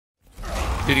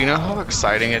Dude, you know how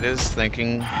exciting it is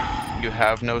thinking you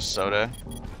have no soda?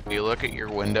 You look at your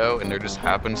window and there just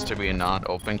happens to be a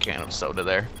non-open can of soda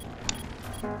there.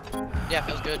 Yeah,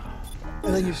 feels good.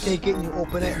 And then you take it and you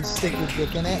open it and stick your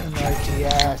dick in it and you're like,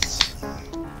 yes.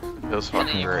 Feels And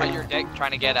then fucking you great. cut your dick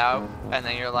trying to get out, and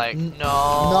then you're like, no.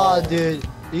 Nah, dude.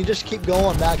 You just keep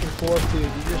going back and forth, dude.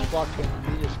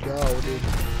 You just go, dude.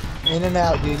 In and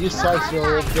out, dude. You slice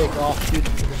your little dick off, dude.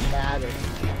 It doesn't matter.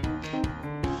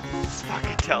 Just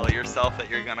fucking tell yourself that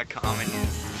you're gonna come and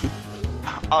just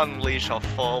unleash a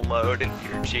full load into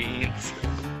your jeans.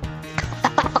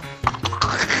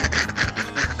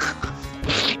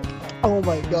 Oh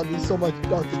my god, there's so much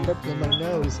Dr. Pepper in my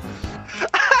nose.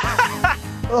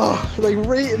 Oh, like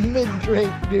right mid-drink,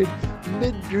 dude.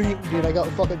 Mid-drink, dude. I got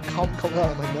fucking cum coming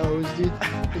out of my nose, dude.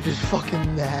 It's just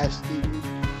fucking nasty, dude.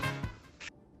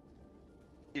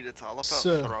 Dude, it's all about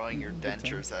So, throwing your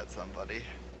dentures at somebody.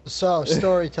 So,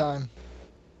 story time.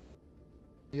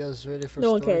 You guys ready for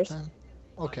No one story cares. time?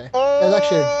 Okay. It was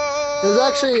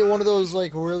actually one of those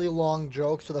like really long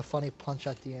jokes with a funny punch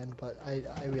at the end, but I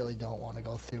really don't want to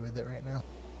go through with it right now.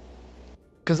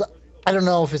 Cause I don't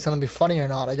know if it's gonna be funny or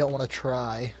not. I don't want to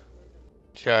try.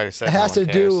 Yeah, I said It has no to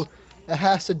one do. cares. It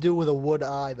has to do with a wood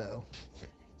eye though.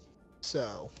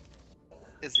 So.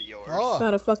 Is it yours? It's Oh.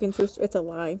 not a fucking true story. It's a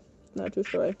lie. Not a true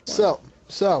story. So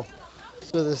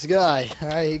this guy,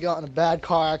 alright, he got in a bad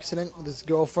car accident with his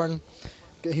girlfriend.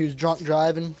 He was drunk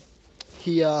driving.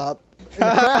 He in the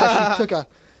crash, he took a.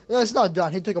 No, it's not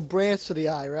done. He took a branch to the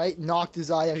eye, right? Knocked his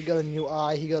eye out. He got a new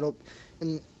eye. He got a,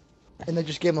 and they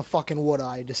just gave him a fucking wood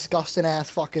eye. Disgusting ass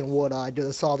fucking wood eye. Dude,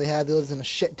 that's all they had. They lived in a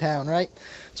shit town, right?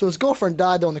 So his girlfriend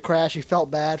died though in the crash. He felt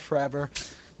bad forever.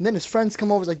 And then his friends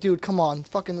come over. He's like, dude, come on,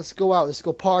 fucking, let's go out. Let's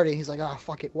go party. He's like, ah,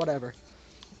 fuck it, whatever.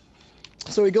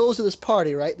 So he goes to this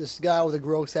party, right? This guy with a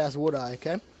gross ass wood eye,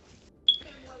 okay?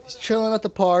 He's chilling at the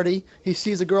party. He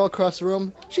sees a girl across the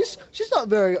room. She's not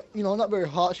very, not very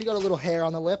hot. She got a little hair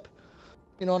on the lip.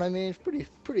 You know what I mean? She's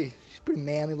pretty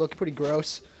manly looking, pretty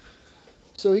gross.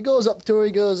 So he goes up to her.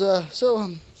 He goes,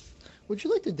 would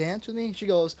you like to dance with me? She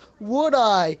goes, would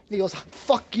I? And he goes,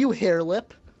 fuck you, hair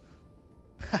lip.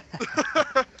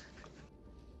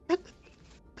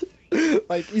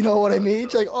 Like, you know what I mean?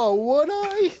 She's like, oh, would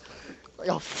I? Like,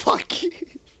 oh, fuck you.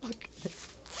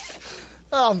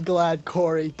 I'm glad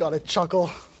Corey got a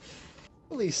chuckle.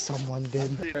 At least someone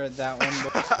did. Heard that one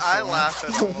before. I laugh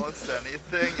at almost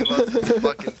anything unless it's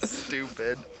fucking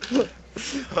stupid.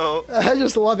 So, I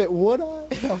just love it. Would I?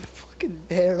 Oh, fucking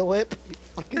hair lip. You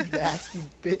fucking nasty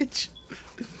bitch.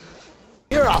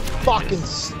 You're a fucking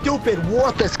stupid,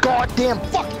 worthless, goddamn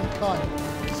fucking cunt.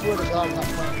 I swear to God, I'm not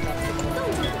playing that.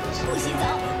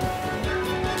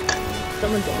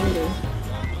 Someone's angry.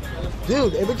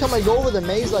 Dude, every time I go over the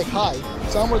maze like hi,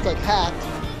 someone's like hacked,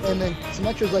 and then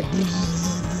Symmetra's like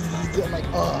I'm like,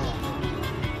 ugh.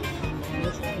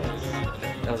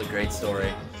 That was a great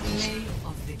story.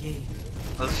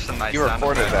 that's just a nice You sound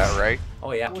recorded effect. that, right?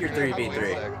 Oh yeah, pure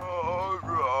 3v3.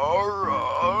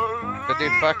 But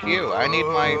dude, fuck you. I need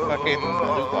my fucking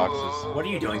loot boxes. What are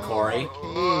you doing, Corey?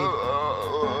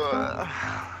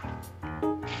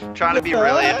 Trying to be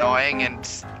really annoying and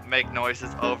make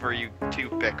noises over you two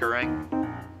bickering.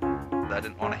 I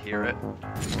didn't want to hear it.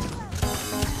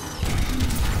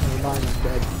 Never mind, I'm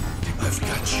dead.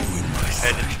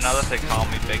 Hey, did you know that they call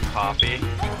me Big Poppy?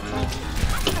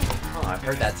 Oh, I've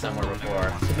heard that somewhere before.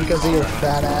 Is it because of your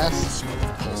fat ass?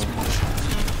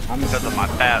 Because of my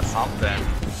fat something.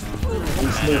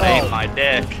 And it Oh. ain't my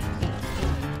dick.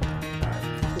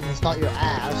 It's not your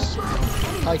ass.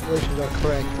 Calculations are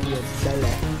correct. Your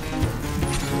belly.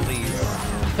 Please.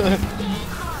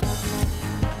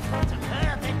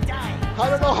 I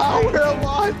don't know how we're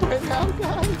alive right now,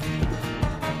 guys.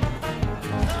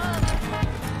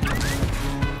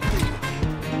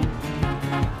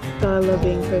 God, I love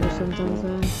being famous sometimes,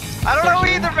 man. I don't know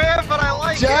either, man, but I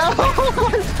like Joe! it.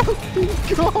 Oh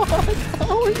my god!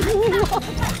 How are you alive?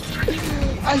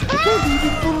 I can't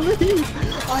even believe!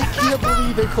 I can't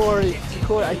believe it, Corey!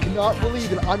 Corey, I cannot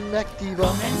believe an unmech diva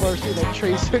versus a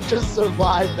tracer just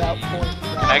survived that point.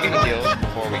 Can I get healed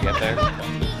before we get there?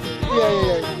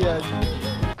 Yeah.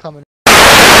 Coming.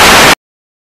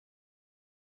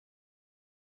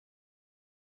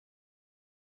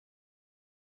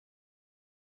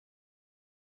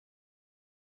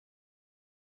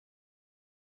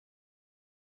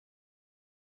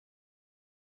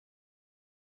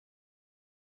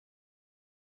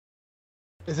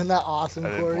 Isn't that awesome, I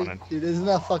didn't Corey? wanna- Dude, isn't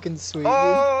that fucking sweet, dude?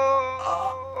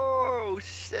 Oh,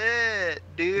 shit,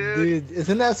 dude. Dude,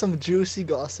 isn't that some juicy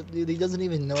gossip, dude? He doesn't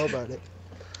even know about it.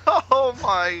 Oh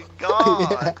my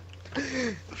god.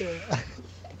 Yeah.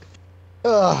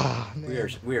 Oh, man.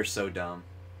 We are so dumb.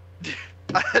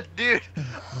 Dude,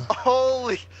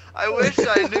 holy! I wish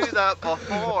I knew that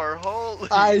before. Holy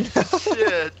I know.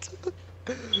 shit!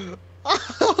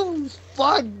 Oh,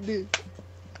 fuck, dude.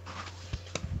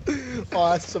 Oh,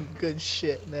 that's some good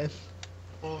shit, man.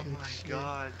 Oh Good my shit.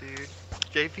 god, dude.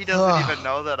 JP doesn't even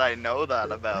know that I know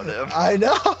that about him. I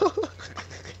know.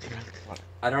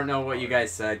 I don't know what you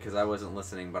guys said because I wasn't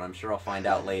listening, but I'm sure I'll find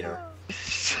out later.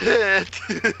 Shit,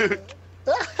 dude.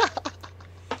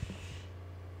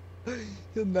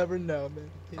 You'll never know, man.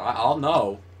 I'll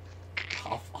know.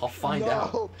 I'll find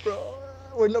out. No, bro.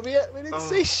 We didn't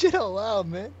say shit out loud,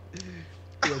 man.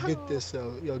 Yo, get this,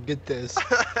 though. Yo, get this.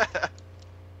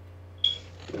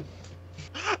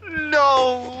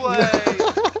 No way!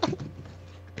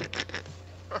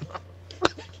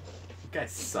 You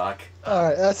guys suck.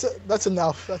 Alright, that's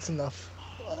enough. That's enough.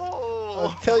 Oh,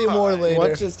 I'll tell you more later.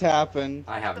 What just happened?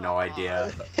 I have no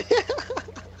idea.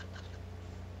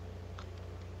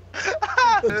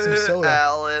 Some soda.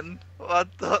 Alan, what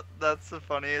the? That's the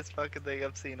funniest fucking thing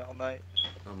I've seen all night.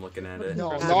 I'm looking at it.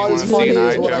 No, So not you as wanna see funny an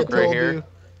as eye what I joke right told here? you.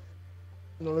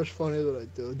 Not as funny as what I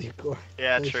told you, Corey.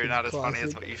 Yeah, That true. shit's Not as funny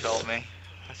as classic. what you told me.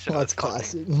 That shit Oh, that's was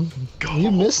classic. fucking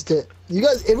You missed it. You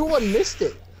guys, everyone missed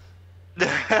it.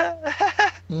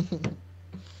 gold.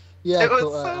 Yeah, It was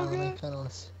cool, so Alan, good. it kinda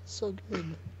was so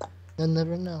good. You'll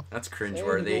never know. That's With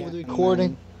cringeworthy. the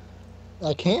recording,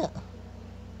 I can't.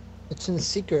 It's in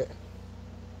secret.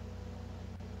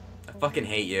 I fucking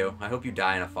hate you. I hope you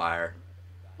die in a fire.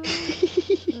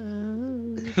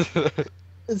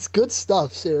 It's good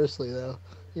stuff, seriously though.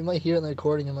 You might hear it in the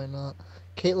recording, you might not.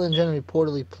 Caitlyn Jenner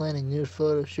reportedly planning nude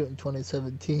photo shoot in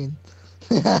 2017.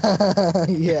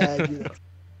 Yeah, dude.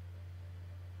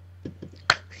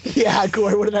 Yeah,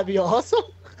 Corey, wouldn't that be awesome?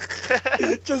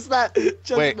 Just that.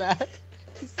 Wait. That.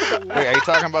 Wait, are you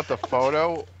talking about the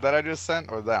photo that I just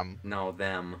sent or them? No,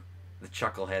 them. The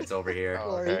chuckleheads over here. Oh,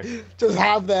 Corey, okay. just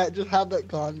have that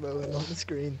convo on the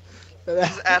screen.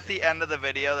 Just at the end of the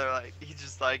video, they're like, he's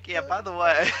just like, yeah. By the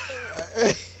way.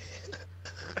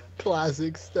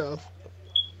 Classic stuff.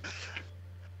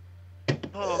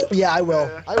 Oh, Yeah, I will.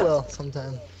 yeah. I will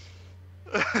sometime.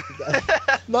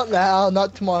 Not now,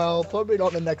 not tomorrow, probably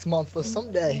not in the next month, but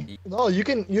someday. No, you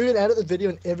can edit the video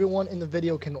and everyone in the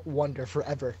video can wonder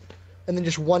forever. And then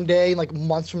just one day, like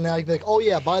months from now, you can be like, oh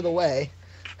yeah, by the way.